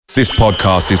This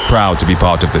podcast is proud to be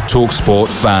part of the TalkSport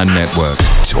Fan Network.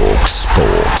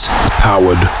 TalkSport.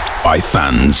 Powered by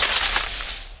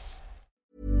fans.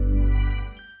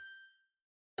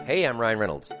 Hey, I'm Ryan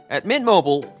Reynolds. At Mint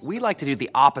Mobile, we like to do the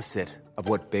opposite of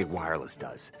what Big Wireless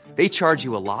does. They charge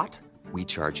you a lot, we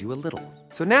charge you a little.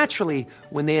 So naturally,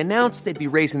 when they announced they'd be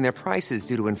raising their prices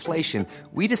due to inflation,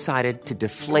 we decided to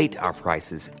deflate our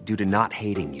prices due to not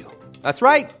hating you. That's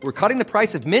right. We're cutting the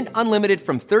price of Mint Unlimited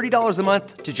from $30 a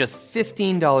month to just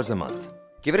 $15 a month.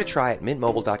 Give it a try at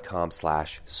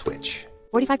mintmobile.com/switch.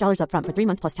 $45 up front for 3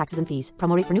 months plus taxes and fees.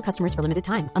 Promo rate for new customers for limited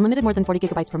time. Unlimited more than 40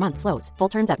 gigabytes per month. Slows full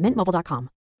terms at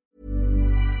mintmobile.com.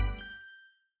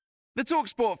 The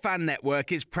TalkSport Fan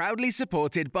Network is proudly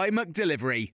supported by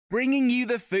McDelivery, bringing you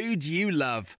the food you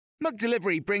love.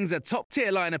 McDelivery brings a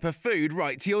top-tier lineup of food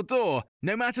right to your door.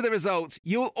 No matter the result,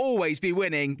 you'll always be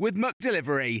winning with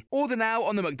McDelivery. Order now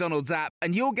on the McDonald's app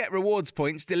and you'll get rewards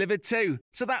points delivered too.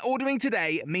 So that ordering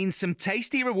today means some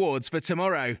tasty rewards for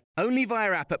tomorrow. Only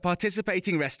via app at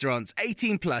participating restaurants.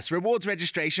 18 plus. Rewards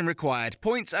registration required.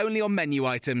 Points only on menu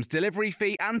items. Delivery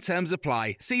fee and terms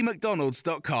apply. See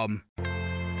mcdonalds.com.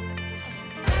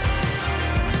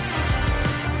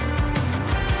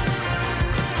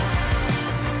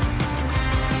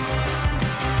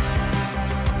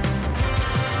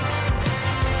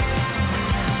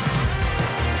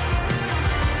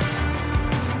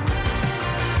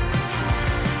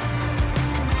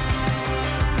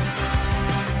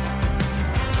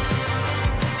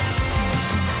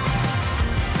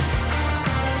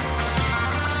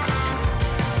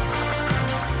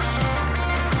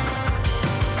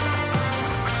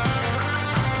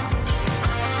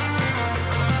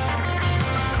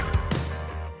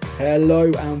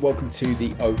 Hello and welcome to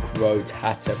the Oak Road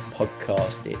Hatter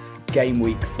podcast. It's game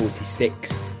week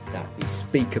 46 that we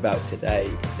speak about today.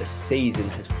 The season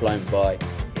has flown by.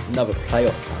 It's another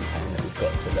playoff campaign that we've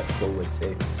got to look forward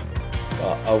to.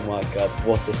 But oh my God,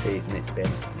 what a season it's been.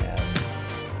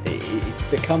 It's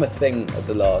become a thing of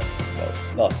the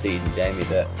last season, Jamie,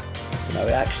 that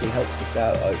it actually helps us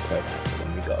out at Oak Road Hatter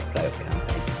when we've got a playoff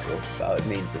campaign to talk about. It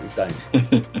means that we don't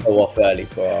go off early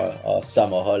for our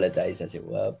summer holidays, as it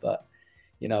were. But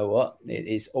you know what?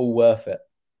 It's all worth it.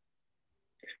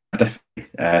 Definitely.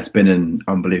 It's been an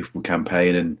unbelievable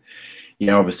campaign. And,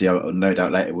 obviously, no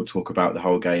doubt later we'll talk about the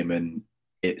whole game. And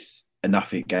it's a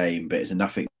nothing game, but it's a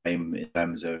nothing game in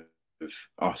terms of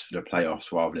us for the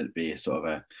playoffs rather than it be a sort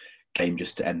of a game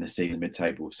just to end the season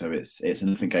mid-table. So it's a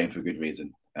nothing game for a good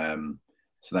reason.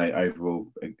 So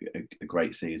overall, a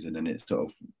great season, and it's sort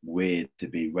of weird to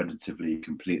be relatively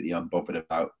completely unbothered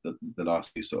about the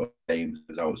last few sort of games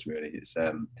results. Really, it's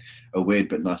a weird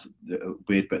but nice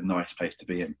place to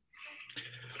be in.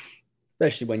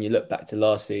 Especially when you look back to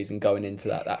last season, going into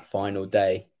that final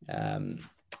day,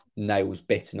 nails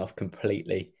bitten off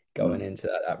completely. Going into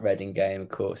that Reading game, of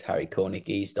course, Harry Cornick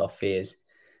eased our fears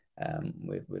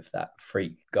with that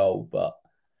freak goal, but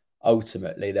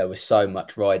ultimately, there was so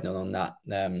much riding on that.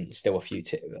 Still a few,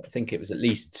 I think it was at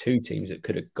least two teams that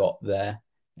could have got there.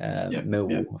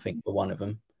 Millwall, I think, were one of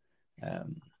them.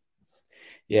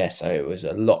 So it was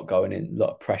a lot going in, a lot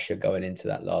of pressure going into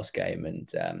that last game.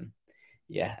 And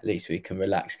at least we can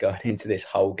relax going into this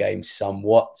whole game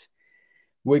somewhat.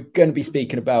 We're going to be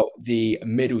speaking about the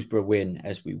Middlesbrough win,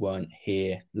 as we weren't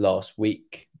here last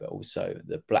week, but also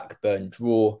the Blackburn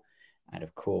draw, and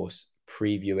of course,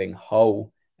 previewing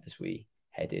Hull as we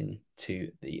head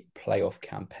into the playoff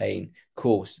campaign. Of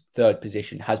course, third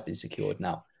position has been secured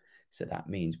now. So that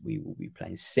means we will be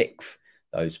playing sixth.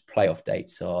 Those playoff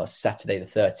dates are Saturday the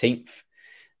 13th.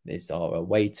 There's our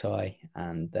away tie.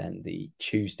 And then the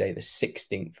Tuesday the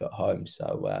 16th at home.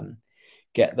 So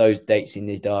get those dates in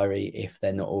your diary if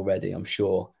they're not already. I'm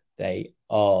sure they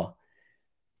are.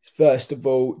 First of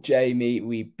all, Jamie,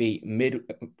 we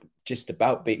just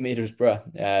about beat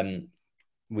Middlesbrough.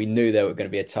 We knew they were going to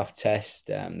be a tough test.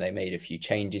 They made a few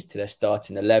changes to their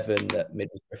starting 11 that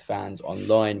Middlesbrough fans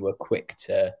online were quick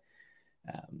to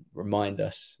remind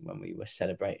us when we were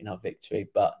celebrating our victory.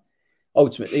 But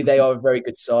ultimately, they are a very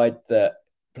good side that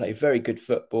play very good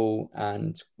football,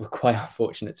 and were quite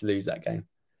unfortunate to lose that game.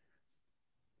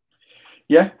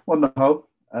 Yeah, on the whole,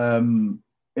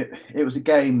 it was a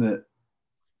game that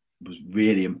was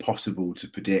really impossible to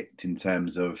predict in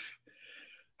terms of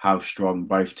how strong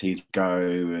both teams go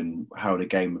and how the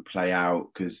game would play out.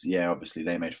 Because, obviously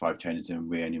they made 5 changes and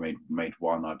we only made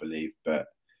 1, I believe. But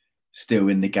still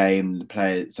in the game,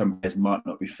 some players might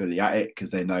not be fully at it because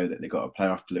they know that they've got a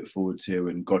playoff to look forward to.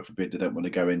 And God forbid they don't want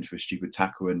to go in for a stupid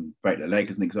tackle and break their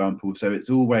leg, as an example. So it's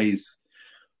always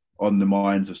on the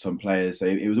minds of some players. So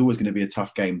it was always going to be a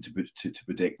tough game to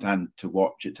predict and to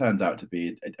watch. It turns out to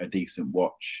be a decent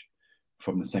watch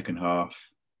from the second half.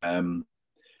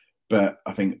 But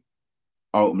I think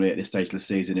ultimately at this stage of the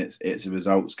season, it's a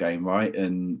results game, right?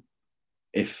 And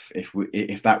if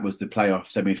that was the playoff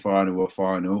semi-final or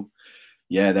final,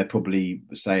 yeah, they're probably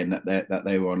saying that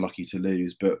they were unlucky to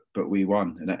lose, but we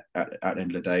won. And at the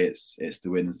end of the day, it's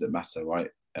the wins that matter, right?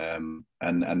 And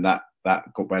that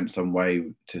went some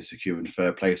way to securing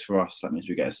third place for us. That means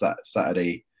we get a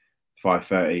Saturday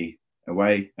 5:30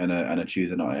 away and a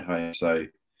Tuesday night at home. So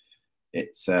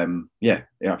it's I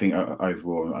think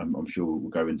overall, I'm sure we'll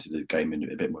go into the game in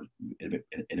a bit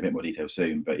more detail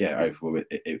soon. But yeah, overall,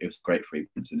 it was great for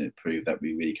points, and it proved that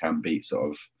we really can beat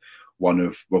sort of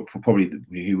probably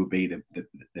who would be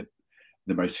the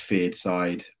most feared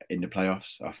side in the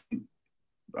playoffs. I think,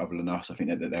 other than us, I think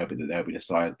that they'll be the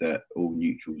side that all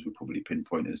neutrals would probably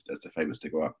pinpoint as the favourites to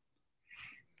go up.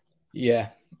 Yeah,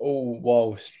 all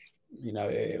whilst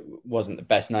it wasn't the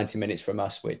best 90 minutes from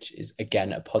us, which is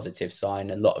again a positive sign.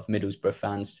 A lot of Middlesbrough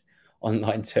fans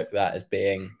online took that as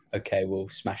being okay. We'll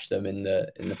smash them in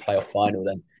the playoff final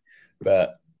then,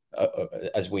 but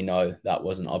as we know, that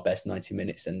wasn't our best 90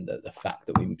 minutes, and the fact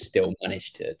that we still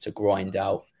managed to grind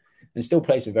out and still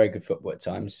play some very good football at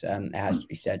times, it has to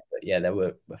be said. But yeah, there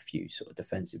were a few sort of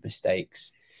defensive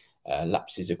mistakes,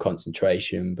 lapses of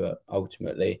concentration, but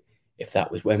ultimately, if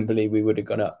that was Wembley, we would have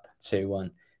gone up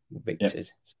 2-1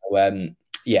 victors.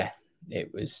 Yep. So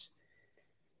it was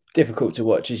difficult to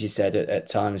watch, as you said, at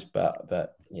times,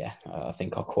 but yeah, I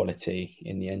think our quality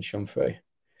in the end shone through.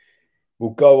 We'll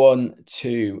go on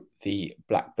to the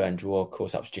Blackburn draw. Of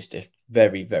course, that was just a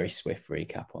very, very swift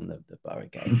recap on the Borough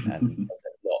game.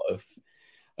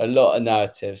 A lot of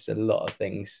narratives, a lot of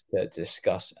things to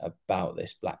discuss about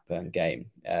this Blackburn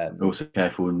game. Also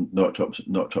careful not to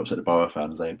upset the Borough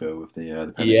fans, Bill, with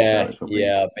the penalty.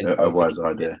 Yeah. A wise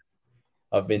idea.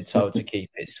 I've been told to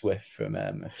keep it swift from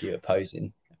a few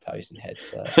opposing heads.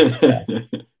 So that's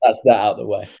that out of the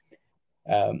way.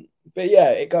 But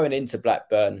yeah, going into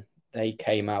Blackburn, they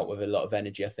came out with a lot of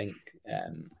energy, I think.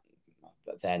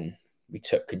 But then we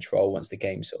took control once the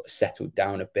game sort of settled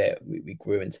down a bit. We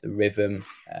grew into the rhythm.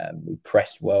 We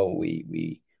pressed well.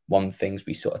 We won things.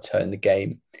 We sort of turned the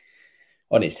game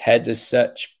on its head as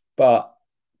such. But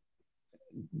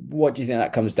what do you think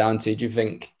that comes down to? Do you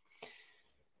think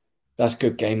that's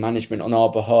good game management on our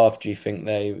behalf? Do you think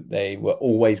they were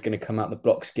always going to come out the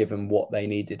blocks given what they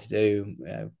needed to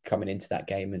do coming into that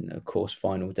game, and of course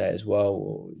final day as well?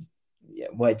 Or,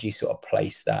 where do you sort of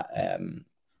place that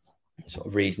sort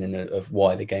of reasoning of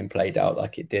why the game played out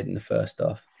like it did in the first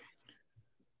half?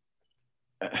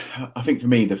 I think for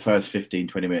me, the first 15,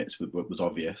 20 minutes was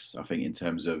obvious. I think in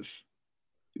terms of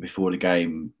before the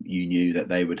game, you knew that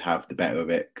they would have the better of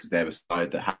it because they're a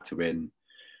side that had to win.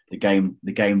 The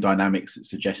game dynamics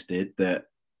suggested that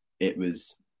it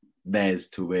was theirs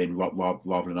to win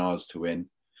rather than ours to win.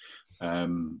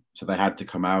 So they had to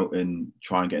come out and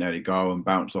try and get an early goal and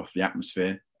bounce off the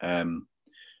atmosphere.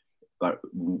 Like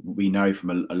we know from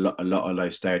a lot of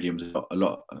those stadiums, a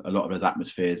lot of those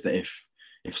atmospheres, that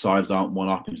if sides aren't one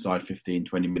up inside 15,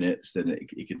 20 minutes, then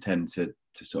it can tend to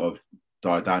sort of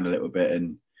die down a little bit.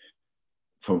 And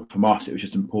from us, it was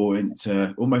just important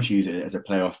to almost use it as a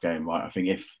playoff game, right? I think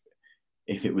if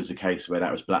it was a case where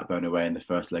that was Blackburn away in the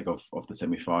first leg of the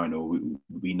semi-final,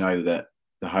 we know that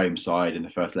the home side in the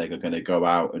first leg are going to go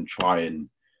out and try and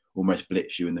almost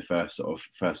blitz you in the first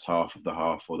half of the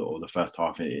half or the first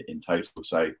half in total.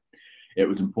 So it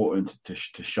was important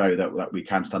to show that we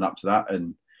can stand up to that.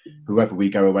 And whoever we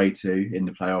go away to in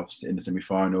the playoffs in the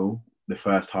semi-final, the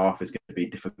first half is going to be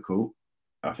difficult.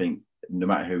 I think no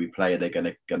matter who we play, they're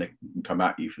going to come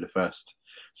at you for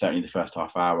certainly the first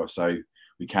half hour. So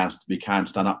we can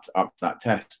stand up to that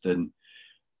test. And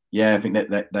yeah, I think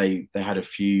that they had a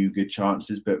few good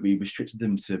chances, but we restricted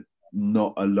them to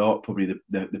not a lot. Probably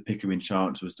the Pickering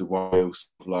chance was the wild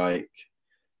like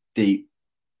deep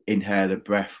inhale of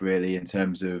breath, really, in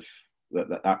terms of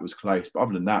that was close. But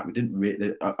other than that, I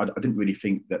didn't really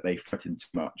think that they threatened too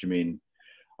much. I mean,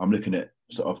 I'm looking at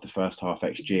sort of the first half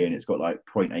XG, and it's got like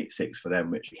 0.86 for them,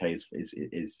 which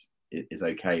is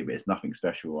okay, but it's nothing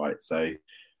special, right? So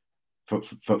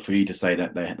for you to say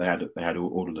that they had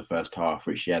all of the first half,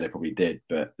 which they probably did,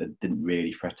 but they didn't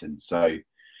really threaten. So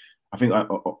I think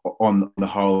on the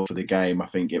whole for the game, I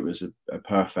think it was a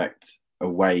perfect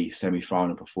away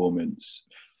semi-final performance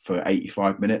for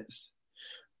 85 minutes.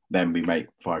 Then we make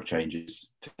 5 changes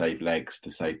to save legs,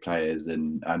 to save players,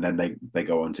 and then they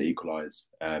go on to equalise.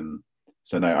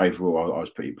 So no, overall, I was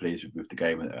pretty pleased with the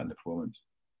game and the performance.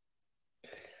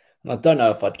 And I don't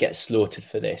know if I'd get slaughtered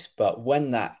for this, but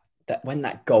when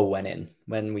that goal went in,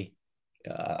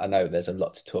 I know there's a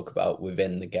lot to talk about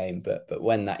within the game, but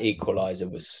when that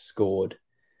equaliser was scored,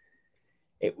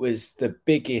 it was the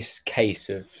biggest case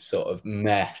of sort of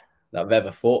meh that I've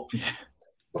ever thought. Yeah.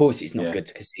 Of course, it's not good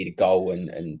to concede a goal,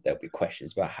 and there'll be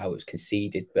questions about how it was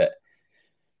conceded, but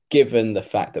given the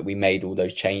fact that we made all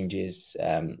those changes,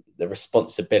 the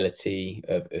responsibility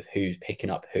of who's picking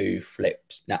up who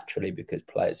flips naturally because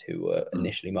players who were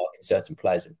initially marking certain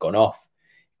players have gone off,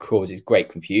 causes great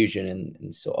confusion,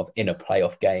 and sort of in a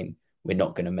playoff game, we're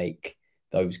not going to make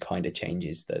those kind of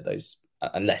changes, those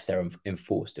unless they're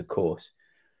enforced, of course.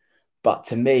 But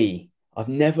to me, I've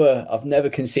never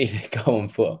conceded a goal on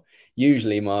foot.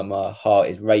 Usually my heart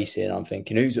is racing. I'm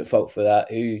thinking, who's at fault for that?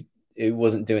 Who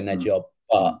wasn't doing their job?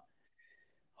 But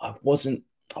I wasn't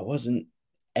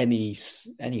any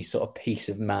sort of piece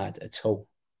of mad at all.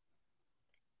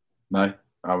 No,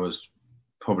 I was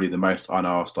probably the most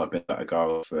unasked I've been at a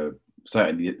goal for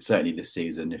certainly this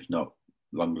season, if not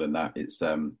longer than that. It's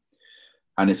and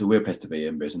it's a weird place to be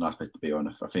in, but it's a nice place to be on.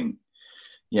 I think,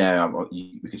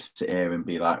 we could sit here and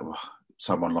be like, well,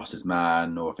 someone lost his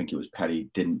man, or I think it was Pelly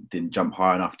didn't jump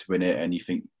high enough to win it, and you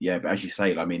think, but as you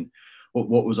say, I mean,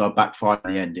 what was our back five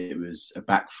in the end? It was a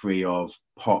back three of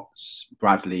Potts,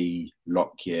 Bradley,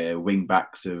 Lockyer, wing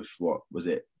backs of, what was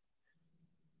it,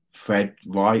 Fred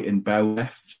right and Bell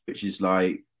left, which is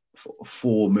like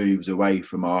 4 moves away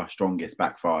from our strongest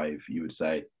back five, you would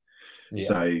say. Yeah.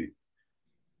 So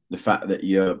the fact that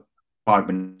you're 5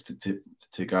 minutes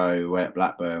to go away at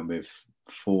Blackburn with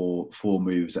four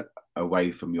moves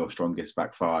away from your strongest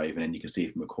back five, and then you can see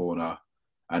from a corner,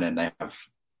 and then they have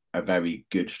a very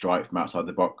good strike from outside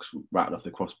the box, rattled off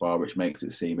the crossbar, which makes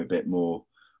it seem a bit more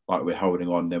like we're holding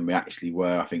on than we actually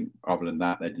were. I think other than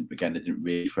that, they didn't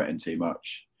really threaten too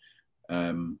much.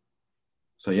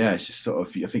 It's just sort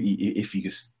of, I think if you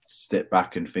just step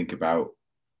back and think about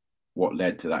what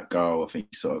led to that goal, I think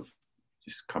you sort of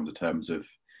just come to terms of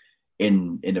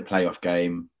in a playoff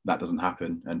game, that doesn't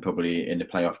happen. And probably in the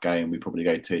playoff game, we probably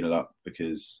go 2-0 up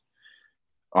because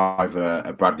either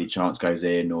a Bradley chance goes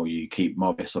in, or you keep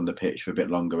Morris on the pitch for a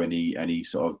bit longer, and he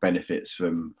sort of benefits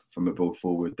from a ball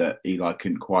forward that Eli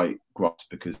couldn't quite grasp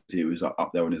because he was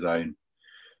up there on his own.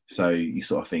 So you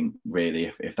sort of think,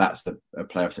 really, if that's a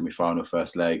playoff semi-final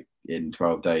first leg in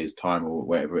 12 days' time or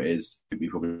whatever it is, it'd be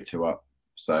probably 2 up.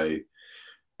 So,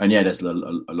 and there's a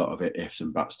lot of ifs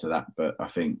and buts to that, but I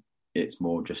think it's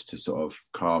more just to sort of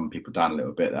calm people down a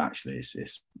little bit. That actually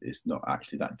it's not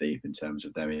actually that deep in terms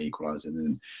of them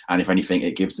equalising, and if anything,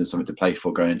 it gives them something to play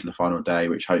for going into the final day,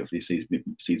 which hopefully sees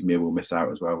Millwall miss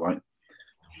out as well, right?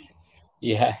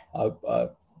 Yeah, I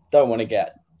don't want to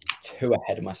get too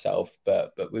ahead of myself,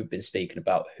 but we've been speaking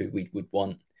about who we would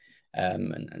want,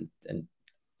 and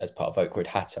as part of Oak Road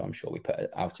Hatter, I'm sure we put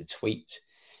out a tweet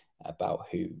about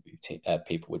who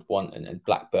people would want, and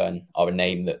Blackburn are a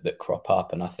name that crop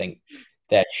up, and I think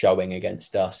their showing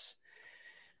against us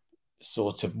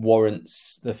sort of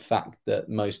warrants the fact that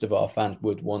most of our fans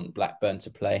would want Blackburn to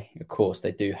play. Of course,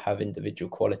 they do have individual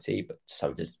quality, but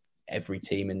so does every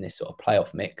team in this sort of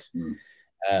playoff mix.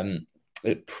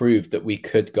 It proved that we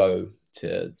could go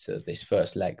to this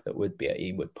first leg that would be at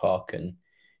Ewood Park and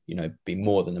be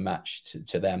more than a match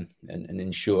to them, and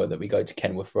ensure that we go to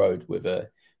Kenworth Road with a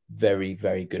very,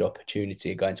 very good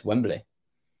opportunity of going to Wembley.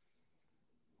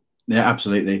 Yeah,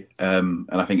 absolutely. And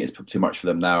I think it's too much for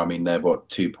them now. I mean, they're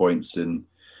 2 points and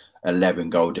 11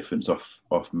 goal difference off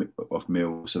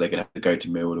Mill, so they're going to have to go to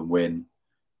Mill and win,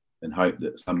 and hope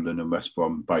that Sunderland and West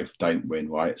Brom both don't win,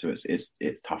 right? So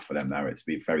it's tough for them now. It's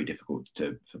been very difficult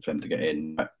for them to get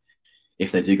in. But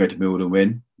if they do go to Mill and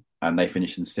win, and they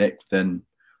finish in 6th, then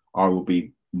I will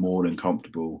be more than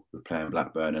comfortable with playing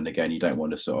Blackburn. And again, you don't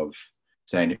want to sort of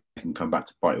saying if they can come back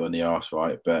to bite you on the arse,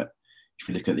 right? But if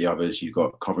you look at the others, you've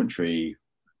got Coventry,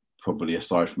 probably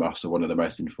aside from us, are one of the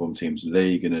most informed teams in the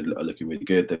league and are looking really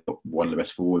good. They've got one of the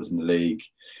best forwards in the league.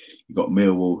 You've got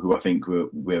Millwall, who I think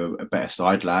we're a better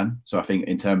side, Lan. So I think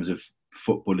in terms of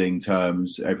footballing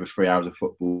terms, over 3 hours of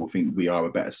football, I think we are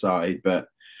a better side. But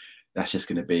that's just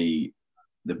going to be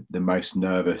the most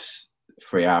nervous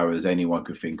 3 hours anyone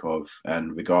could think of,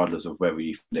 and regardless of whether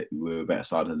you think we're a better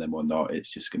side than them or not,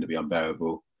 it's just going to be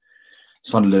unbearable.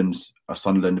 Sunderland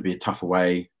to be a tough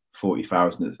away,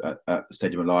 40,000 at the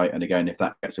Stadium of Light, and again, if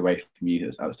that gets away from you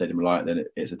at the Stadium of Light, then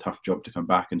it's a tough job to come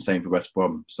back, and same for West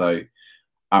Brom. So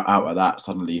out of that,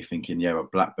 suddenly you're thinking, well,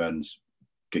 Blackburn's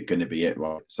going to be it,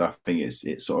 right? So I think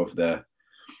it's sort of the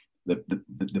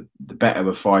better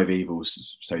of 5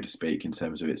 evils, so to speak, in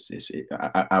terms of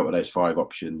out of those 5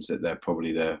 options, that they're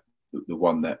probably the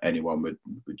one that anyone would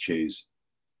choose.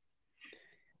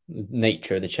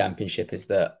 nature of the Championship is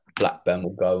that Blackburn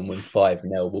will go and win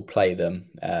 5-0. We'll play them.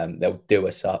 They'll do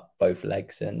us up both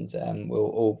legs, and we'll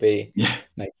all be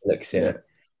made to look silly. Yeah.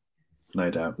 No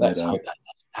doubt. Let's hope that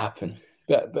doesn't happen.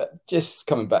 But just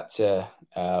coming back to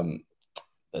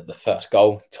the first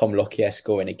goal, Tom Lockyer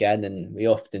scoring again, and we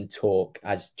often talk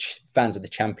as fans of the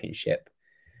Championship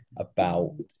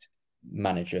about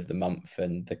Manager of the Month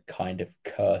and the kind of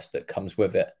curse that comes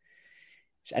with it.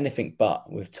 It's anything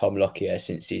but with Tom Lockyer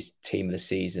since his Team of the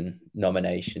Season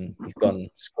nomination. He's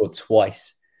scored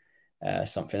twice,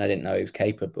 something I didn't know he was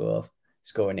capable of,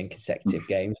 scoring in consecutive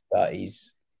games. But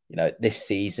he's, this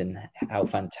season, how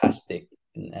fantastic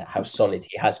and how solid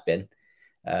he has been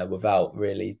without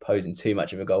really posing too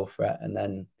much of a goal threat. And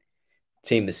then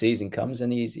Team of the Season comes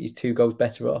and he's 2 goals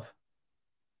better off.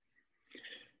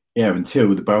 Yeah,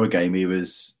 until the Borough game, he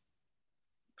was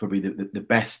probably the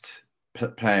best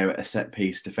player at a set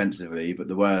piece defensively, but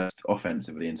the worst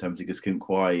offensively in terms of just couldn't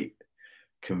quite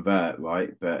convert,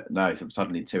 right? But no,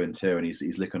 suddenly 2-2 and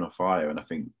he's looking on fire. And I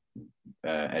think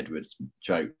Edwards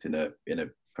joked in a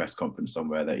press conference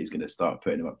somewhere that he's going to start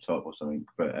putting him up top or something.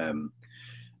 But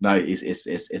no,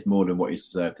 it's more than what he's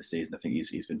deserved this season. I think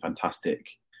he's been fantastic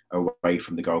away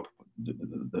from the goal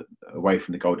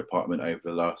department over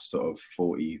the last sort of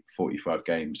 45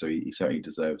 games. So he certainly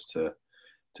deserves to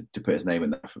put his name in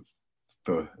there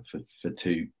for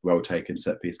 2 well taken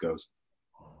set piece goals.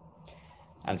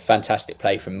 And fantastic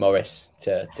play from Morris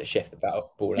to shift the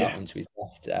ball out onto his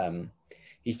left.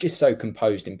 He's just so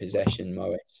composed in possession,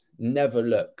 Morris. Never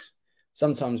looks.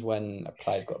 Sometimes when a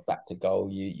player's got back to goal,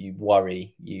 you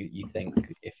worry. You think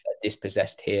if they're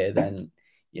dispossessed here, then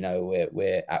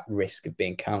we're at risk of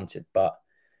being countered. But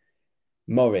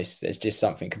Morris, there's just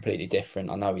something completely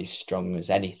different. I know he's strong as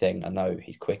anything. I know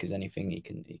he's quick as anything. He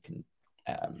can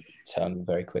turn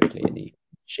very quickly and he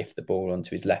shift the ball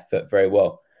onto his left foot very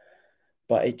well.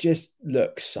 But it just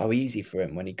looks so easy for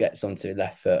him when he gets onto his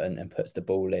left foot and puts the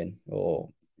ball in, or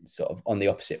sort of on the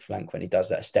opposite flank when he does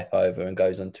that step over and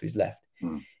goes onto his left.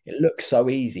 It looks so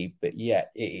easy, but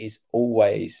yet it is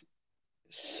always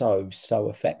so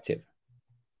effective.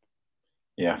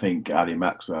 Yeah, I think Ali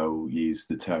Maxwell used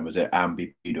the term, was it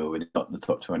ambidextrous in not the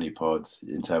top 20 pods,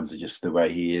 in terms of just the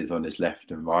way he is on his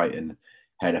left and right and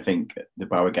head. I think the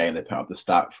Borough game, they put up the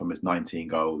stat from his 19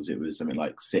 goals. It was something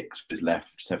like 6 with his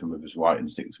left, 7 with his right,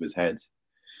 and 6 with his head.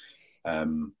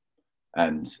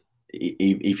 And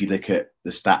if you look at the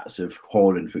stats of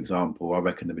Haaland, for example, I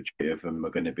reckon the majority of them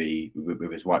are going to be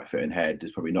with his right foot and head.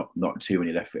 There's probably not too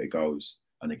many left-footed goals.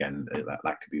 And again,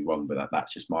 that could be wrong, but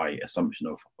that's just my assumption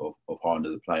of Haaland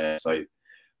as a player. So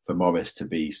for Morris to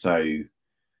be so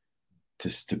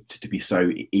to be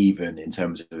so even in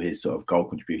terms of his sort of goal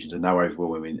contributions, and now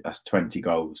overall, I mean, that's 20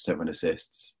 goals, 7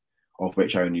 assists, of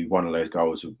which only one of those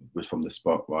goals was from the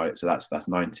spot, right? So that's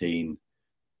 19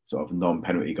 sort of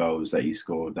non-penalty goals that he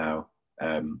scored now.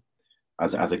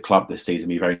 As a club this season,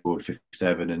 we've only scored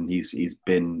 57, and he's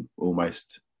been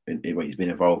almost he's been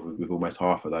involved with almost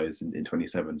half of those in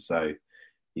 27. So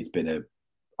he's been a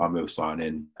unreal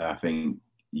signing. I think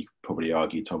you could probably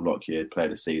argue Tom Lockyer player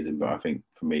of the season, but I think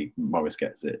for me, Morris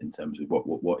gets it in terms of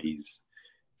what he's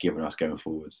given us going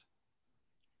forwards.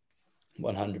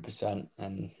 100%.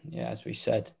 And yeah, as we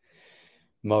said,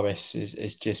 Morris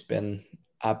has just been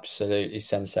absolutely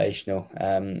sensational.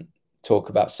 Talk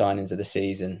about signings of the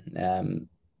season,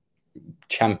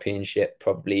 Championship,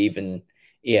 probably even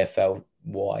EFL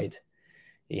wide.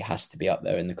 He has to be up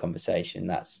there in the conversation.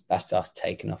 That's us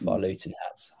taking off our Luton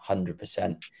hats,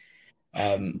 100%.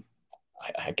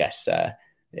 I guess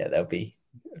there'll be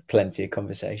plenty of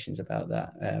conversations about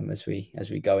that as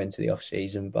we go into the off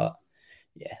season. But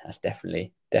yeah, that's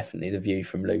definitely the view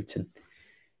from Luton.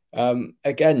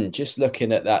 Again, just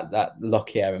looking at that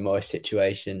Lockyer and Morris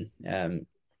situation,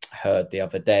 heard the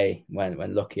other day when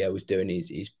Lockyer was doing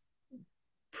his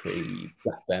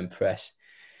pre-Blackburn press,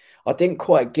 I didn't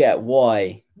quite get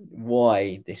why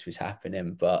this was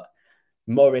happening, but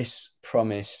Morris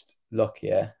promised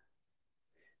Lockyer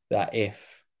that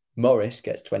if Morris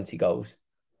gets 20 goals,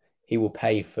 he will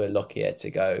pay for Lockyer to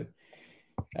go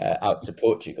out to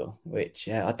Portugal, which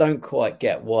I don't quite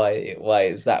get why it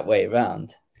was that way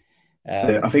around.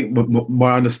 So I think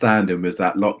my understanding was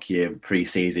that Lockyer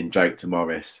pre-season joked to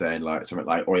Morris saying like something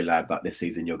like, "Oi lad, like this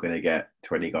season you're going to get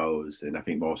 20 goals," and I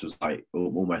think Morris was like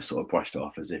almost sort of brushed it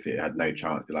off as if it had no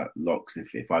chance. Like, Locks,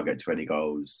 if I get 20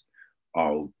 goals,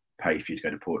 I'll pay for you to go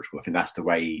to Portugal. I think that's the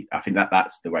way. I think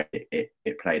that's the way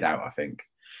it played out. I think,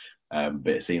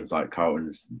 but it seems like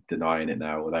Carlton's denying it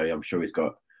now. Although I'm sure he's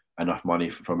got enough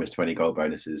money from his 20 goal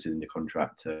bonuses in the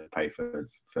contract to pay for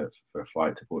a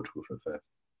flight to Portugal for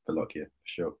Lockyer, for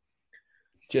sure.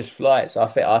 just flights. I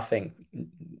think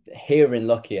hearing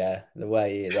Lockyer the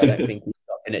way he is, I don't think he's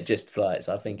stopping at just flights.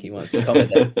 I think he wants to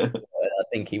accommodate. I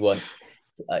think he wants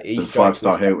some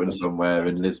 5-star Hilton somewhere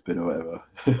in Lisbon or whatever.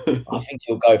 I think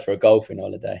he'll go for a golfing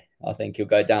holiday. I think he'll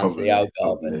go down to the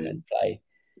Algarve and play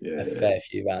a fair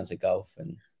few rounds of golf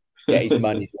and get his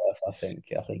money's worth. I think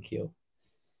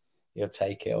he'll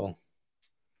take it all.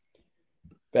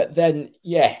 But then,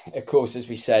 of course, as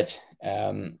we said,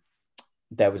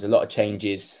 there was a lot of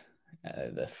changes.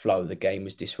 The flow of the game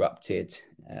was disrupted.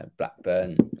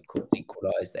 Blackburn, of course,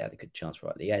 equalised. They had a good chance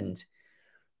right at the end.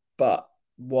 But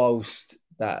whilst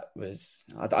that was,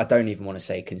 I don't even want to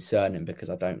say concerning because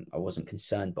I wasn't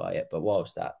concerned by it. But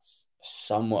whilst that's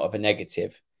somewhat of a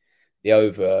negative, the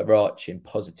overarching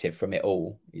positive from it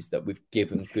all is that we've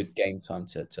given good game time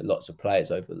to lots of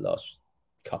players over the last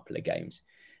couple of games.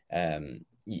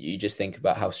 You just think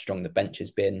about how strong the bench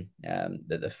has been,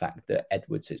 the fact that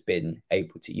Edwards has been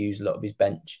able to use a lot of his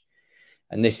bench.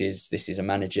 And this is a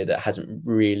manager that hasn't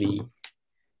really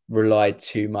relied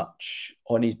too much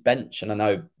on his bench. And I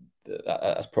know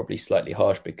that's probably slightly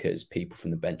harsh because people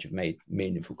from the bench have made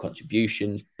meaningful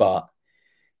contributions, but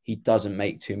he doesn't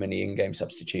make too many in-game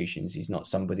substitutions. He's not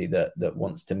somebody that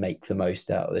wants to make the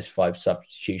most out of this 5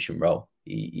 substitution role.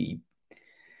 He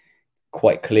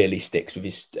quite clearly sticks with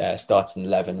his starting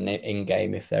 11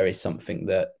 in-game. If there is something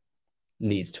that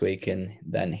needs tweaking,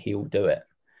 then he'll do it.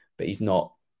 But he's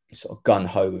not sort of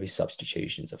gun-ho with his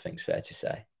substitutions, I think it's fair to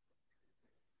say.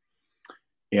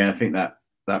 Yeah, I think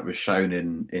that was shown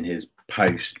in his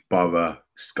post-Borough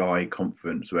Sky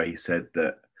conference where he said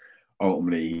that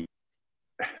ultimately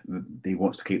he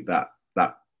wants to keep that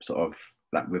sort of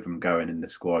that rhythm going in the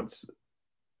squads.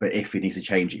 But if he needs to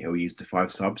change it, he'll use the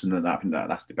 5 subs, and then I think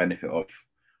that's the benefit of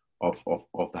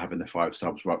having the 5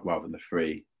 subs rather than the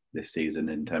 3 this season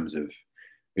in terms of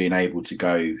being able to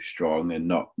go strong and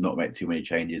not make too many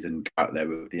changes and go out there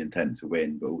with the intent to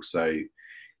win. But also,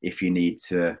 if you need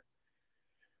to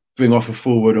bring off a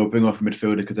forward or bring off a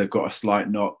midfielder because they've got a slight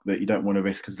knock that you don't want to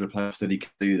risk because of the playoffs, then he can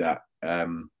do that.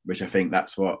 Which I think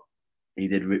that's what he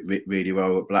did really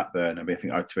well at Blackburn. I mean, I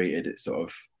think I tweeted it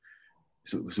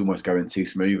it was almost going too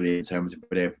smoothly in terms of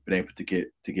being able to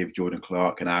give Jordan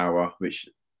Clark an hour, which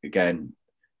again,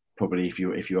 probably if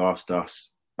you asked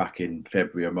us back in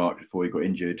February or March before he got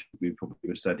injured, we probably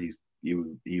would have said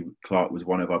Clark was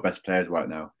one of our best players right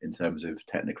now in terms of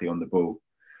technically on the ball.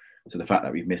 So the fact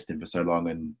that we've missed him for so long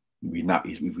and we've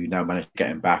now managed to get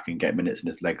him back and get minutes in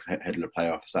his legs ahead of the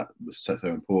playoffs, that was so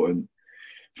important.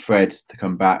 Fred to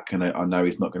come back, and I know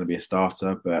he's not going to be a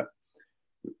starter, but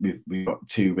we've got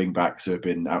 2 wing backs who have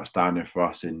been outstanding for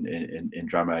us in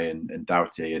Drame and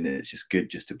Doughty, and it's just good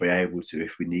just to be able to,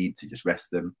 if we need to, just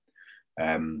rest them.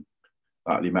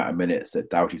 Like the amount of minutes that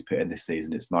Doughty's put in this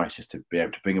season, it's nice just to be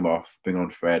able to bring him off, bring on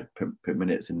Fred, put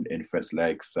minutes in Fred's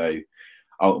legs. So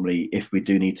ultimately, if we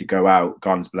do need to go out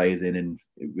guns blazing in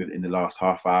the last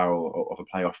half hour of a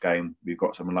playoff game, we've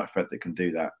got someone like Fred that can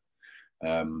do that.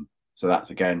 So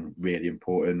that's again really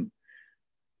important.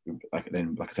 Like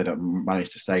I said, I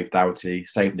managed to save Doughty,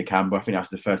 save Nakamba. I think that's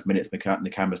the first minutes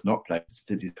Nakamba's not played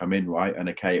since he's come in, right? And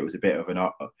okay, it was a bit of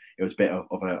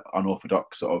an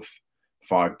unorthodox sort of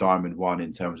 5-diamond-1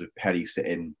 in terms of Pelly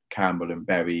sitting Campbell and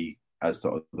Berry as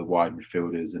sort of the wide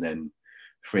midfielders, and then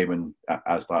Freeman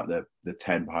as like the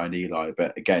 10 behind Eli.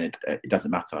 But again, it doesn't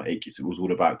matter. It was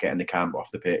all about getting Nakamba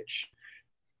off the pitch,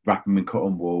 wrap him in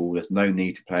cotton wool. There's no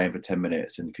need to play him for 10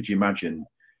 minutes. And could you imagine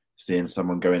seeing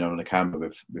someone going on a camber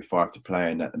with 5 to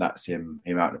play and that's him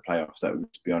out of the playoffs? That would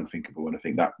be unthinkable. And I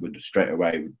think that would straight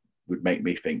away would make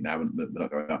me think now we're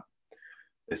not going up.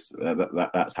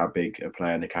 That's how big a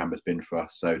player Nakamba's been for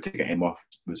us. So to get him off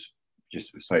was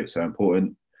just so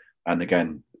important. And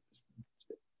again,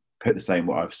 put the same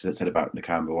what I've said about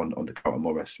Nakamba on the Carlton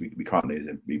Morris. We can't lose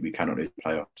him. We cannot lose the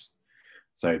playoffs.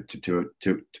 So to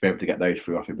be able to get those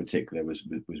 3 off in particular was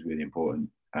really important.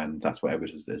 And that's what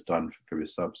Edwards has done through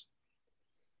his subs.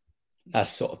 That's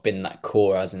sort of been that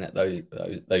core, hasn't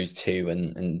it? Those 2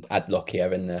 and add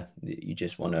Lockyer in there. You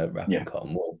just want to wrap in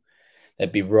cotton wool.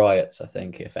 There'd be riots, I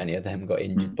think, if any of them got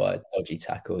injured by a dodgy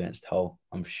tackle against Hull.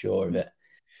 I'm sure of it.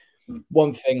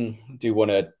 One thing I do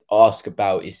want to ask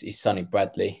about is Sonny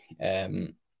Bradley.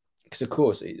 Because, of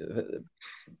course,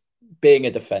 being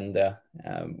a defender,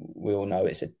 we all know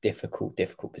it's a difficult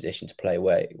position to play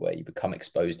where you become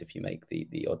exposed if you make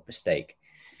the odd mistake.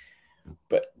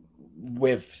 But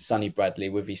with Sonny Bradley,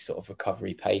 with his sort of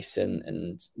recovery pace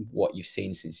and what you've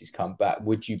seen since he's come back,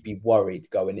 would you be worried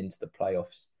going into the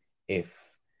playoffs if,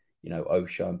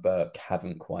 Osho and Burke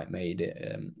haven't quite made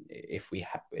it? If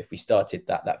we started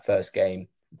that first game,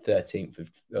 13th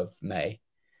of May,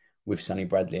 with Sonny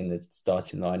Bradley in the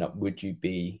starting lineup, would you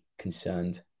be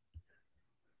concerned?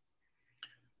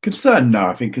 Concerned? No,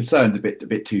 I think concerned's a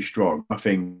bit too strong. I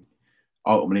think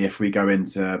ultimately, if we go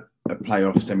into a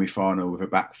playoff semi-final with a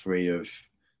back three of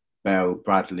Bell,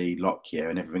 Bradley, Lockyer,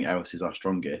 and everything else is our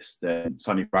strongest, then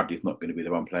Sonny Bradley's not going to be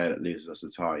the one player that loses us the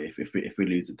tie. If we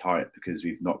lose the tie, it's because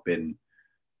we've not been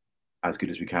as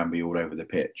good as we can be all over the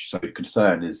pitch. So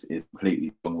concern is completely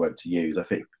the wrong word to use. I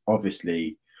think,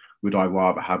 obviously, would I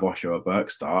rather have Osho or Burke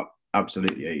start?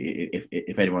 Absolutely.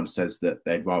 If anyone says that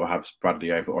they'd rather have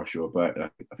Bradley over Osho or Burke,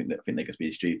 I think they're just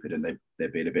being stupid and they're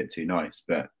being a bit too nice.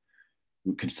 But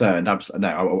concerned, absolutely,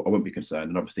 no, I wouldn't be concerned.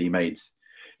 And obviously,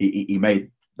 he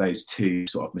made those two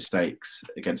sort of mistakes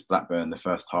against Blackburn in the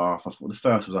first half. I thought the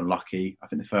first was unlucky. I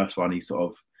think the first one, he sort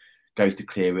of goes to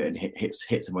clear it and hits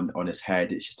him on his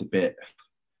head. It's just a bit,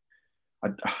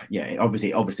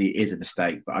 obviously it is a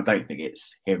mistake, but I don't think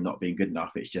it's him not being good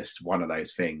enough. It's just one of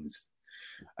those things.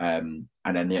 And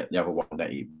then the other one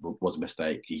that he was a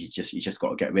mistake. You just got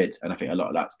to get rid. And I think a lot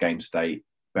of that's game state.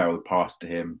 Bell passed to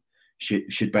him.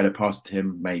 Should Bell pass to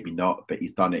him? Maybe not, but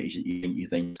he's done it. He's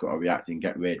then got to react and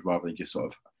get rid rather than just sort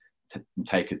of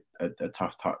take a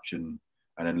tough touch and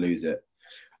then lose it.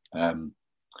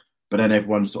 But then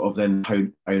everyone's sort of then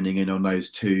owning in on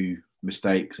those two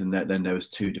mistakes, and then there was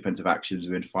two defensive actions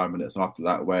within 5 minutes after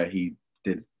that where he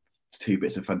did two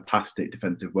bits of fantastic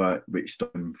defensive work which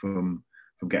stopped him from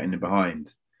getting in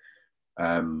behind.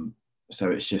 So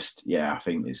it's just, I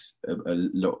think it's a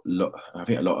lot. I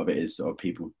think a lot of it is sort of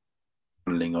people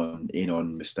funneling in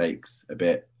on mistakes a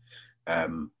bit. But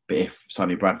if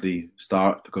Sonny Bradley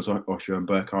starts because Osher and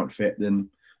Burke aren't fit, then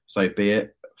so be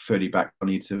it. Fully back, I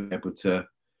need to be able to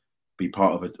be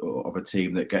part of a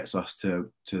team that gets us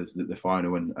to the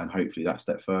final and hopefully that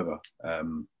step further.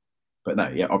 But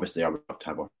no, obviously I would love to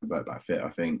have Osher and Burke back fit. I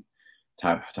think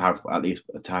to have at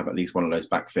least one of those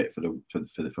back fit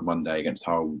for Monday against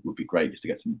Hull would be great, just to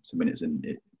get some minutes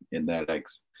in their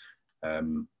legs.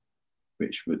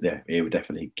 Which would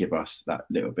definitely give us that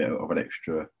little bit of an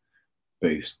extra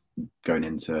boost going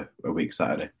into a week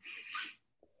Saturday.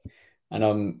 And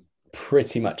I'm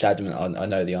pretty much adamant I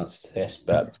know the answer to this,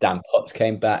 but Dan Potts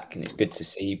came back, and it's good to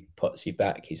see Pottsy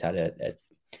back. He's had a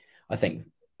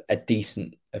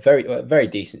very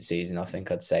decent season, I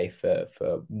think I'd say,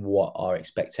 for what our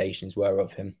expectations were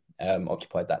of him.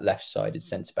 Occupied that left-sided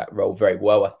centre-back role very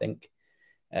well, I think.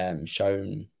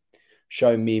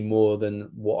 Shown me more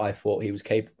than what I thought he was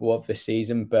capable of this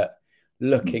season. But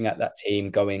looking at that team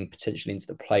going potentially into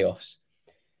the playoffs,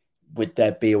 would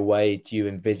there be a way, do you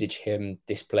envisage him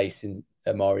displacing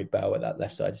Amari Bell at that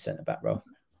left-sided centre-back role?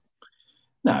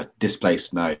 No,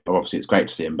 displaced, no. Obviously, it's great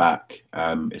to see him back.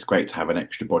 It's great to have an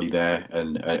extra body there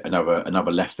and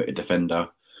another left-footed defender.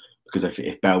 Because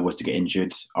if Bell was to get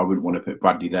injured, I wouldn't want to put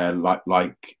Bradley there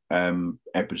like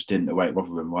Edwards didn't away at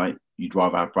Rotherham, right? You'd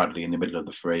rather have Bradley in the middle of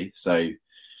the three. So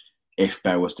if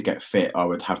Bell was to get fit, I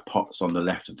would have Potts on the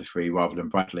left of the three rather than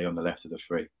Bradley on the left of the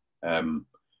three.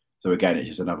 So again, it's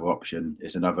just another option.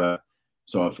 It's another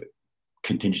sort of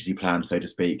contingency plan, so to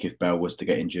speak, if Bell was to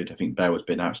get injured. I think Bell has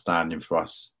been outstanding for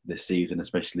us this season,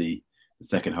 especially the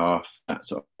second half, that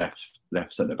sort of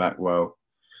left centre-back role.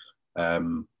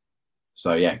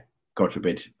 So yeah, God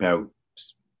forbid Bell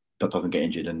doesn't get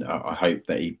injured, and I hope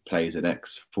that he plays the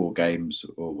next 4 games,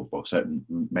 or certain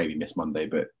maybe miss Monday,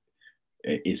 but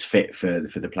is fit for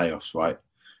the playoffs, right?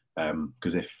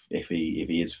 Because if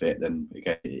he is fit, then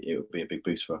again it would be a big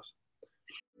boost for us.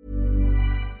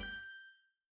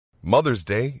 Mother's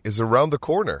Day is around the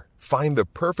corner. Find the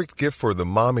perfect gift for the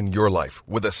mom in your life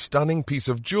with a stunning piece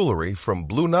of jewelry from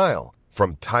Blue Nile.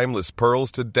 From timeless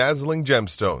pearls to dazzling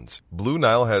gemstones, Blue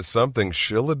Nile has something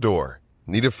she'll adore.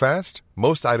 Need it fast?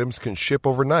 Most items can ship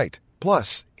overnight.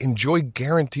 Plus, enjoy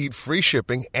guaranteed free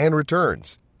shipping and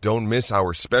returns. Don't miss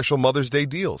our special Mother's Day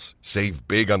deals. Save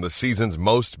big on the season's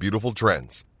most beautiful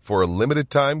trends. For a limited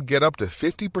time, get up to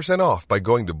 50% off by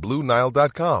going to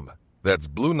BlueNile.com. That's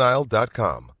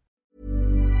BlueNile.com.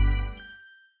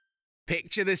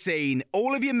 Picture the scene.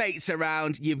 All of your mates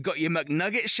around, you've got your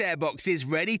McNugget share boxes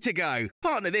ready to go.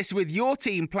 Partner this with your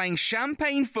team playing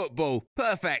champagne football.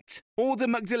 Perfect. Order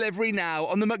McDelivery now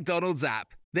on the McDonald's app.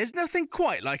 There's nothing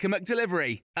quite like a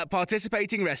McDelivery. At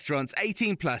participating restaurants,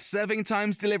 18 plus, serving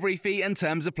times, delivery fee and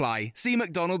terms apply. See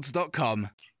mcdonalds.com.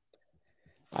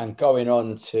 And going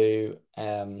on to,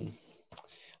 I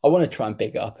want to try and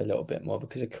big it up a little bit more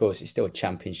because, of course, it's still a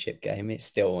championship game. It's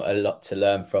still a lot to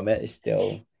learn from it. It's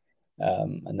still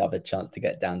another chance to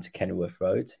get down to Kenilworth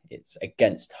Road. It's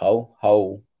against Hull.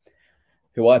 Hull,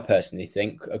 who I personally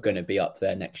think are going to be up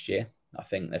there next year. I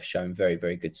think they've shown very,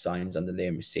 very good signs under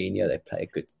Liam Rossini. They play a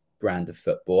good brand of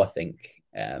football. I think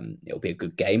it'll be a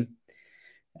good game.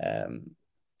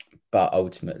 But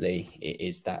ultimately, it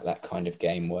is that kind of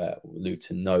game where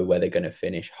Luton know where they're going to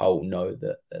finish. Hull know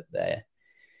that they're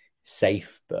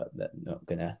safe, but they're not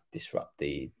going to disrupt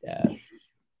the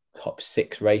top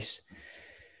 6 race.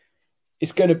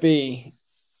 It's going to be,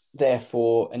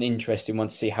 therefore, an interesting one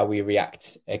to see how we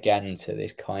react again to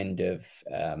this kind of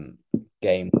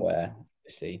game where,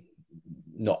 obviously,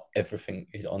 not everything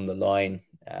is on the line.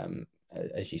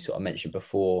 As you sort of mentioned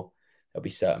before, there'll be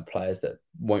certain players that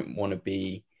won't want to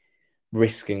be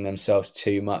risking themselves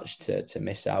too much to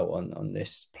miss out on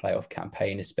this playoff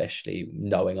campaign, especially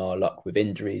knowing our luck with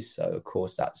injuries. So, of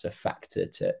course, that's a factor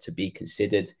to be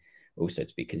considered. Also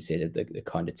to be considered the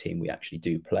kind of team we actually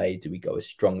do play. Do we go as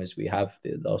strong as we have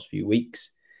the last few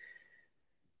weeks?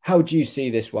 How do you see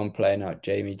this one playing out,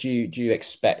 Jamie? Do you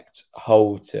expect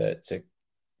Hull to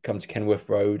come to Kenilworth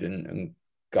Road and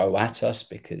go at us?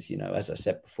 Because, as I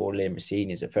said before, Liam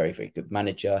Rossini is a very, very good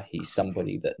manager. He's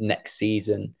somebody that next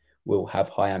season will have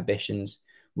high ambitions.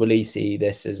 Will he see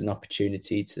this as an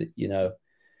opportunity to,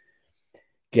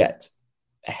 get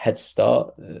a head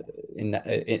start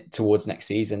towards next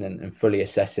season and fully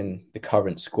assessing the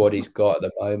current squad he's got at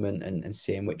the moment and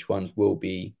seeing which ones will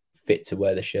be fit to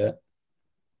wear the shirt?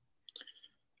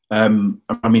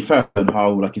 First and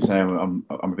Hull, like you say, I'm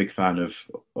a big fan of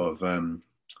Liam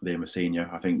Rossini.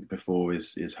 I think before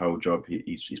his whole job,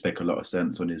 he's made a lot of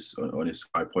sense on his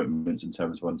Sky appointments in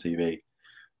terms of on TV.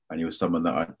 And he was someone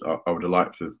that I would have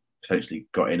liked to have potentially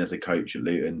got in as a coach at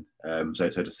Luton. So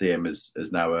to see him as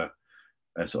now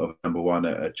a sort of number one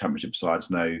at a championship side is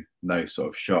no sort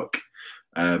of shock.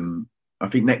 I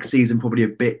think next season probably a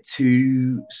bit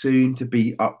too soon to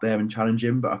be up there and challenge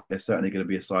him, but they're certainly going to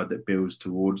be a side that builds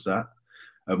towards that.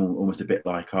 Almost a bit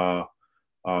like our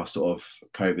sort of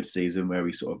COVID season where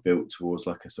we sort of built towards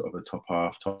like a sort of a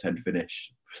top 10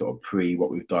 finish, sort of pre what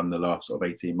we've done the last sort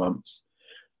of 18 months.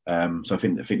 So I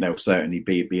think they'll certainly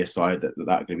be a side that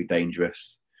going to be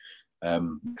dangerous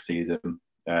next season.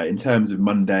 In terms of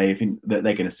Monday, I think that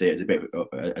they're going to see it as a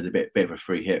bit of a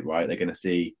free hit, right? They're going to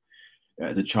see it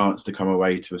as a chance to come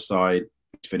away to a side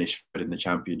to finish in the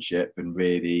championship and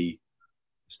really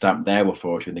stamp their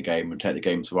authority in the game and take the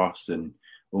game to us and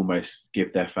almost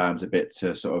give their fans a bit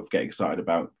to sort of get excited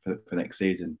about for next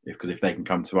season. Because if they can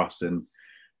come to us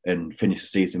and finish the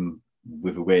season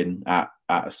with a win at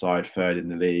a side third in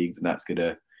the league, then that's going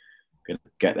to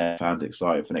get their fans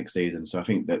excited for next season. So I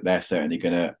think that they're certainly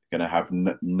going to have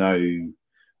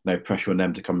no pressure on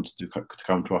them to come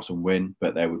to us and win,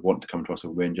 but they would want to come to us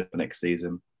and win just for next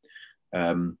season.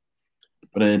 But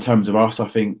then in terms of us, I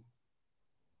think,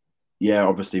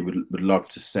 obviously would love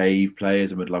to save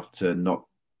players and would love to not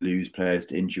lose players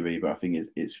to injury. But I think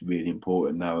it's really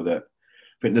important now that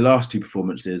I think the last 2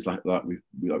 performances, like we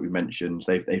mentioned,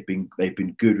 they've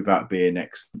been good without being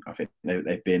excellent. I think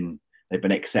they've been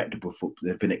acceptable.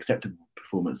 They've been acceptable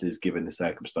performances given the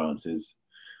circumstances.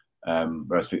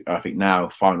 Whereas I think now,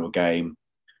 final game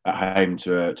at home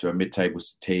to a mid-table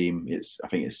team, I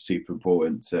think it's super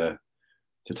important to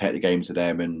take the game to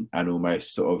them and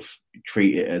almost sort of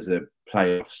treat it as a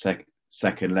playoff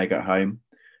second leg at home.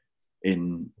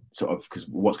 In sort of, because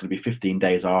what's going to be 15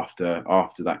 days after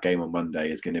that game on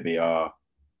Monday is going to be our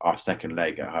second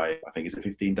leg at home. I think it's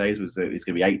 15 days. It's going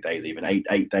to be 8 days even.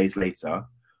 Eight days later,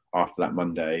 after that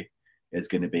Monday, is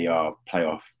going to be our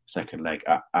playoff second leg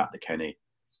at the Kenny.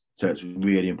 So it's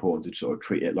really important to sort of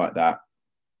treat it like that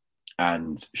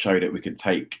and show that we can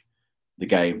take the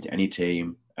game to any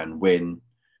team and win.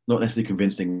 Not necessarily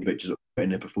convincing, but just put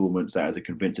in a performance that is a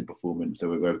convincing performance. So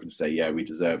where we can say, we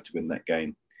deserve to win that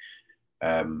game.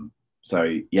 It's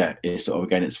sort of,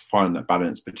 again, it's finding that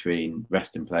balance between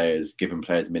resting players, giving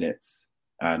players minutes.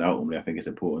 And ultimately, I think it's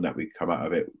important that we come out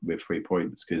of it with 3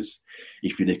 points. Because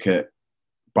if you look at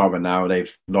Borough now,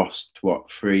 they've lost,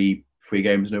 three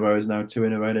games in a row is now 2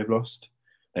 in a row they've lost.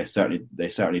 They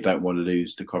certainly don't want to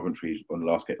lose to Coventry on the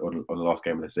last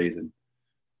game of the season.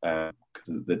 Because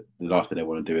the last thing they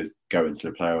want to do is go into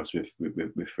the playoffs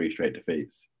with 3 straight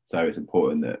defeats. So it's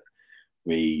important that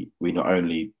we not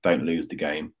only don't lose the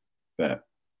game, but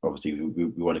obviously we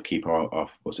want to keep our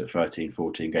 13,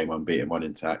 14 game unbeaten one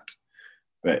intact.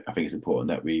 But I think it's important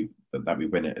that we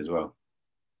win it as well.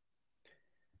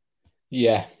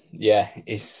 Yeah,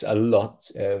 it's a lot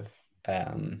for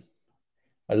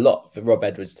Rob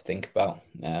Edwards to think about.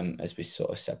 As we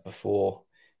sort of said before,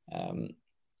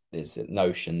 there's the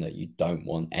notion that you don't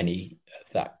want any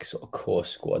of that sort of core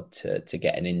squad to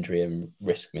get an injury and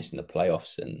risk missing the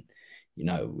playoffs. And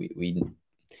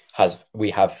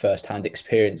we have first-hand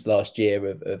experience last year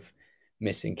of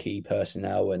missing key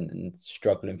personnel and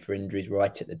struggling for injuries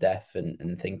right at the death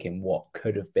and thinking what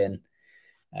could have been.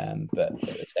 But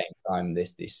at the same time,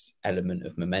 this element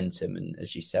of momentum, and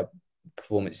as you said,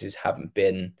 performances haven't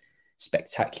been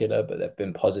spectacular, but they've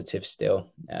been positive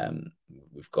still.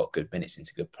 We've got good minutes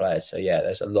into good players. So yeah,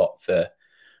 there's a lot for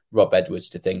Rob Edwards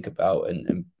to think about.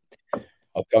 And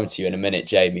I'll come to you in a minute,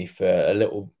 Jamie, for a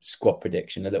little squad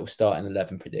prediction, a little starting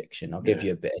 11 prediction. I'll give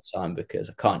you a bit of time because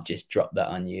I can't just drop that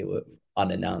on you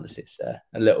unannounced. It's a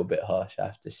little bit harsh, I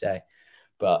have to say.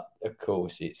 But of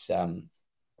course, it's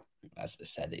as I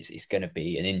said, it's going to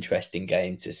be an interesting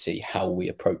game to see how we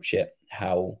approach it,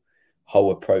 how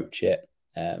Hull approach it,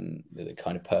 the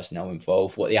kind of personnel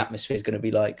involved, what the atmosphere is going to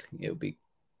be like. It'll be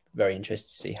very interesting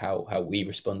to see how we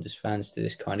respond as fans to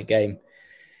this kind of game.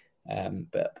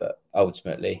 But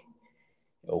ultimately,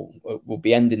 we'll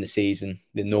be ending the season,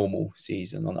 the normal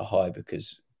season, on a high,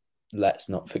 because let's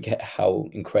not forget how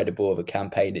incredible of a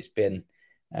campaign it's been.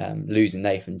 Losing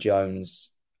Nathan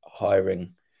Jones,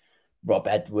 hiring Rob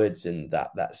Edwards, and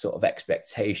that sort of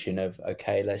expectation of,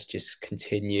 okay, let's just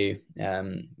continue.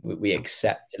 We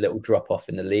accept a little drop off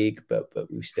in the league, but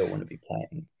we still want to be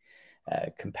playing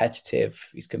competitive.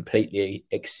 He's completely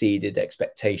exceeded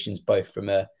expectations, both from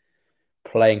a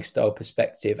playing style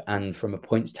perspective and from a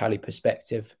points tally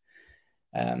perspective.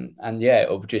 And yeah,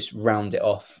 it'll just round it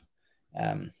off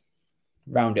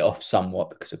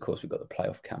somewhat, because of course we've got the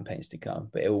playoff campaigns to come,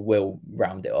 but it will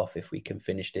round it off if we can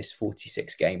finish this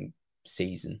 46 game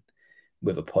season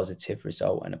with a positive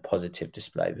result and a positive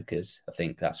display, because I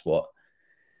think that's what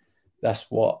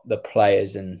the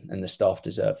players and the staff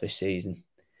deserve this season.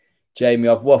 Jamie,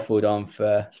 I've waffled on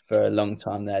for a long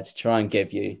time there to try and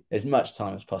give you as much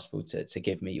time as possible to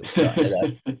give me your starting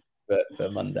 11 for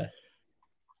Monday.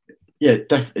 Yeah,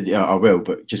 definitely. Yeah, I will.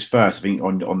 But just first, I think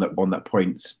on that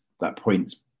points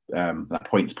point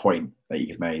that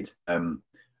you've made,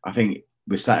 I think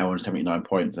we're sat on 79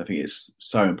 points. I think it's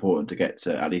so important to get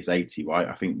to at least 80, right?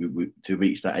 I think to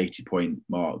reach that 80 point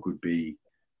mark would be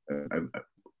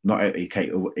not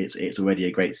okay. It's already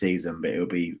a great season, but it would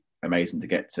be amazing to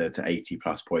get to 80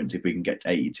 plus points. If we can get to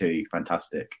 82,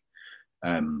 fantastic.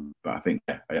 But I think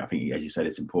as you said,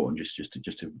 it's important just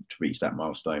to reach that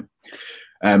milestone.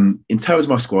 In terms of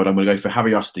my squad, I'm going to go for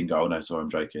Harry Austin goal. No, sorry, I'm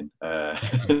joking.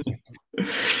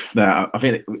 No, I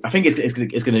think it's going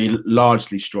to be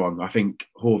largely strong. I think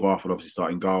Horvath will obviously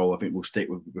start in goal. I think we'll stick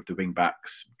with the wing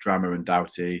backs, Drammer and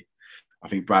Doughty. I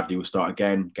think Bradley will start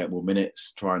again, get more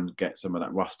minutes, try and get some of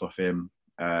that rust off him.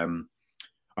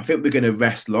 I think we're going to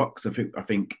rest Locks. I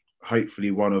think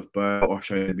hopefully one of Burke or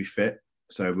Osho will be fit,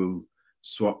 so we'll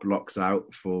swap Locks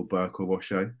out for Burke or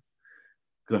Osho.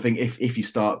 Because I think if you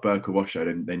start Burke or Osho,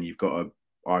 then you've got to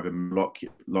either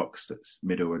Locks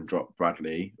middle and drop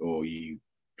Bradley, or you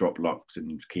drop Locks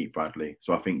and keep Bradley.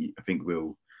 So I think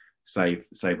we'll save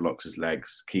Locks'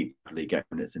 legs, keep Bradley, get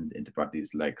minutes into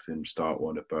Bradley's legs, and start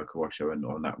one of Burke or Osho and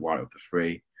on that right of the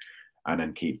three, and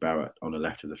then keep Barrett on the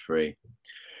left of the three.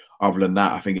 Other than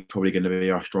that, I think it's probably going to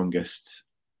be our strongest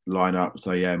lineup.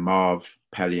 So yeah, Marv,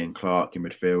 Pelly and Clark in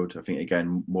midfield. I think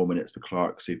again, more minutes for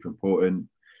Clark, super important.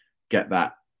 Get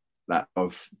that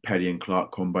of Pelly and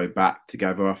Clark combo back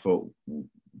together. I thought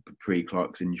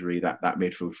pre-Clark's injury, that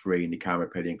midfield three in the camera,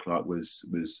 Pelly and Clark was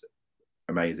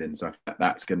amazing. So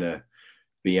that's going to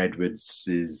be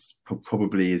Edwards'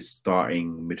 probably his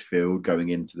starting midfield going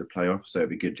into the playoffs. So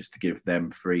it'd be good just to give them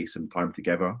three some time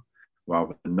together,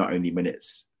 rather than not only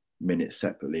minutes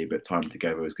separately, but time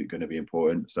together is going to be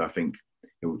important. So I think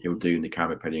he'll do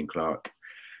Nakama, Pelly and Clark.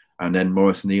 And then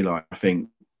Morris and Eli, I think,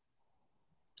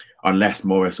 unless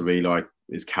Morris or Eli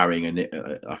is carrying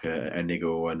a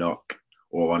niggle or a knock,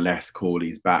 or unless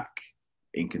Corley's back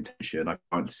in contention,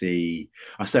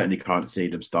 I certainly can't see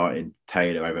them starting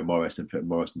Taylor over Morris and putting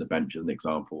Morris on the bench as an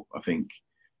example. I think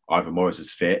either Morris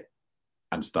is fit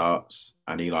and starts,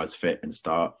 and Eli's fit and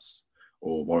starts,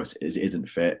 or Morris isn't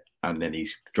fit and then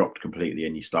he's dropped completely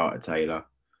and you start a Taylor,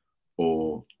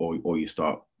 or you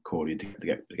start Corley to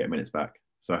get minutes back.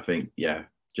 So I think, yeah,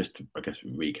 just to, I guess,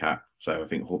 recap. So I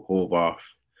think Horvath,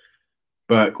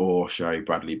 Burke or Shea,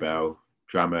 Bradley Bell,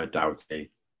 Drammer, Doughty,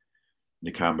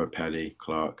 Nakamba, Pelly,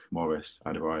 Clark, Morris,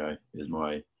 Adebayo is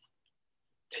my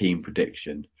team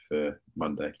prediction for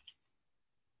Monday.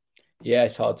 Yeah,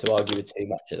 it's hard to argue with too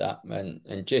much of that.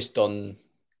 And just on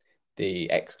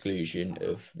the exclusion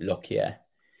of Lockyer,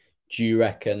 do you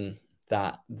reckon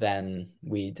that then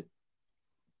we'd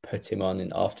put him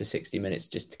on after 60 minutes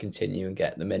just to continue and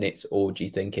get the minutes? Or do you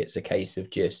think it's a case of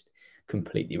just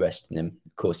completely resting him?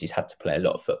 Of course, he's had to play a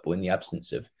lot of football in the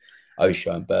absence of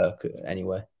Osho and Burke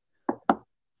anyway.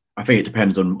 I think it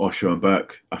depends on Osho and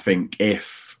Burke. I think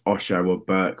if Osho or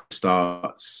Burke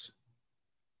starts,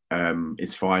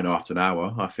 is fine after an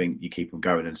hour. I think you keep them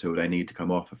going until they need to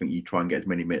come off. I think you try and get as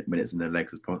many minutes in their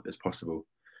legs as possible.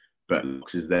 But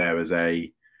Locks is there as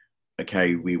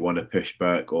okay, we want to push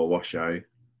Burke or Osho,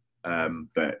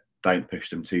 but don't push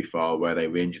them too far where they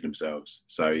re-injure themselves.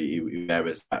 So there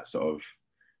is that sort of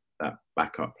that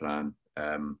backup plan.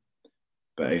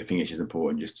 But I think it's just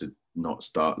important just to not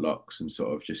start Locks and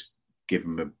sort of just give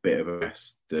him a bit of a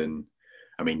rest. And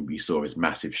I mean, we saw his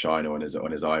massive shiner on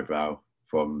his eyebrow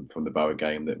from the Borough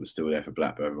game that was still there for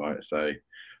Blackburn, right? So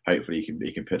hopefully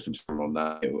he can put some sun on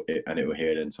that, and it will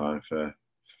heal in time for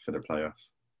the playoffs.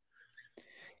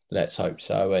 Let's hope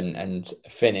so. And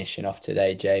finishing off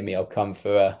today, Jamie, I'll come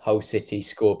for a Hull City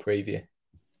score preview.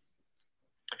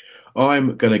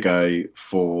 I'm going to go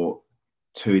for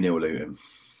 2-0 Luton.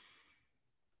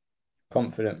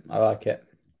 Confident. I like it.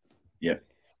 Yeah.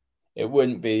 It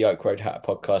wouldn't be Oak Road Hatter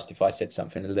podcast if I said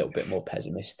something a little bit more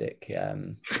pessimistic.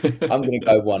 I'm going to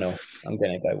go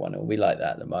 1-0. We like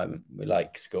that at the moment. We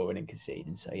like scoring and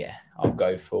conceding. So, yeah, I'll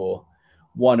go for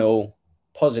 1-0.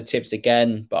 Positives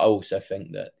again, but I also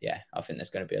think that, I think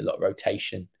there's going to be a lot of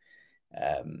rotation.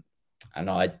 And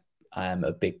I am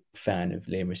a big fan of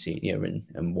Liam Rosenior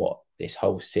and what this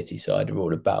whole City side are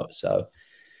all about. So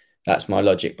that's my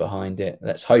logic behind it.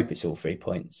 Let's hope it's all 3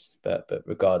 points. But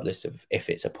regardless of if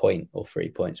it's a point or 3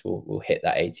 points, we'll hit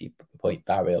that 80-point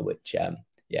barrier, which,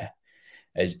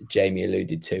 as Jamie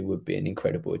alluded to, would be an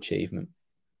incredible achievement.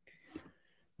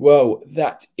 Well,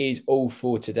 that is all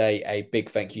for today. A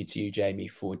big thank you to you, Jamie,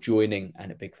 for joining,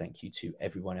 and a big thank you to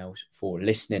everyone else for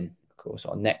listening. Of course,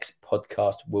 our next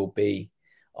podcast will be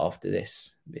after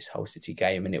this Hull City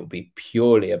game, and it will be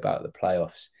purely about the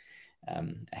playoffs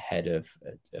ahead of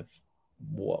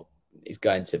what is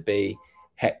going to be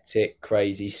hectic,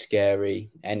 crazy,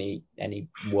 scary. Any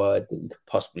word that you could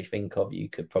possibly think of, you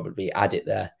could probably add it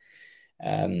there.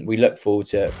 We look forward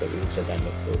to it, but we also don't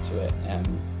look forward to it.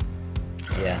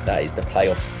 That is the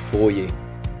playoffs for you.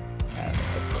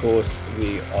 Of course,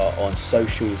 we are on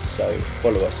socials, so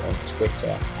follow us on Twitter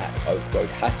at Oak Road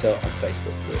Hatter, on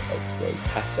Facebook we're Oak Road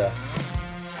Hatter,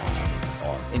 and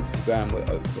on Instagram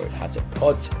we're Oak Road Hatter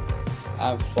Pod,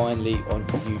 and finally on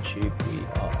YouTube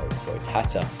we are Oak Road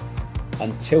Hatter.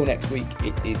 Until next week,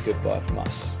 it is goodbye from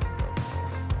us.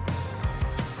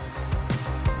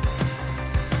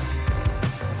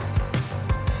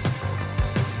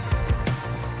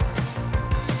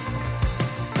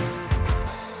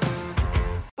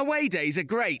 Away days are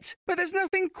great, but there's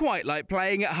nothing quite like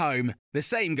playing at home. The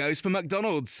same goes for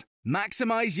McDonald's.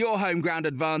 Maximise your home ground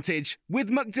advantage with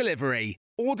McDelivery.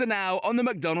 Order now on the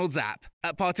McDonald's app.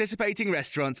 At participating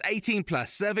restaurants, 18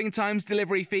 plus, serving times,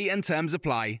 delivery fee and terms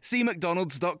apply. See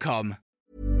mcdonalds.com.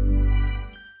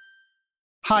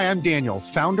 Hi, I'm Daniel,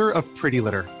 founder of Pretty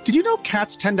Litter. Did you know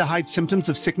cats tend to hide symptoms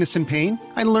of sickness and pain?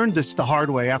 I learned this the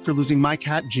hard way after losing my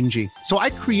cat, Gingy. So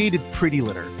I created Pretty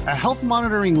Litter, a health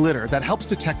monitoring litter that helps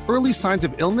detect early signs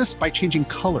of illness by changing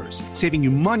colors, saving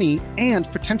you money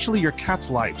and potentially your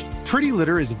cat's life. Pretty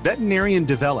Litter is veterinarian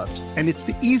developed, and it's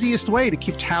the easiest way to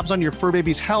keep tabs on your fur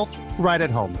baby's health right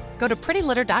at home. Go to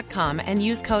prettylitter.com and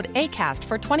use code ACAST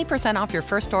for 20% off your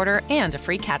first order and a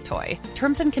free cat toy.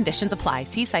 Terms and conditions apply.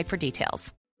 See site for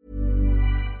details.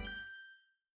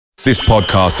 This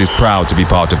podcast is proud to be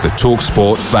part of the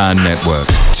TalkSport Fan Network.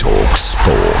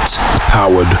 TalkSport.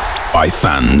 Powered by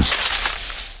fans.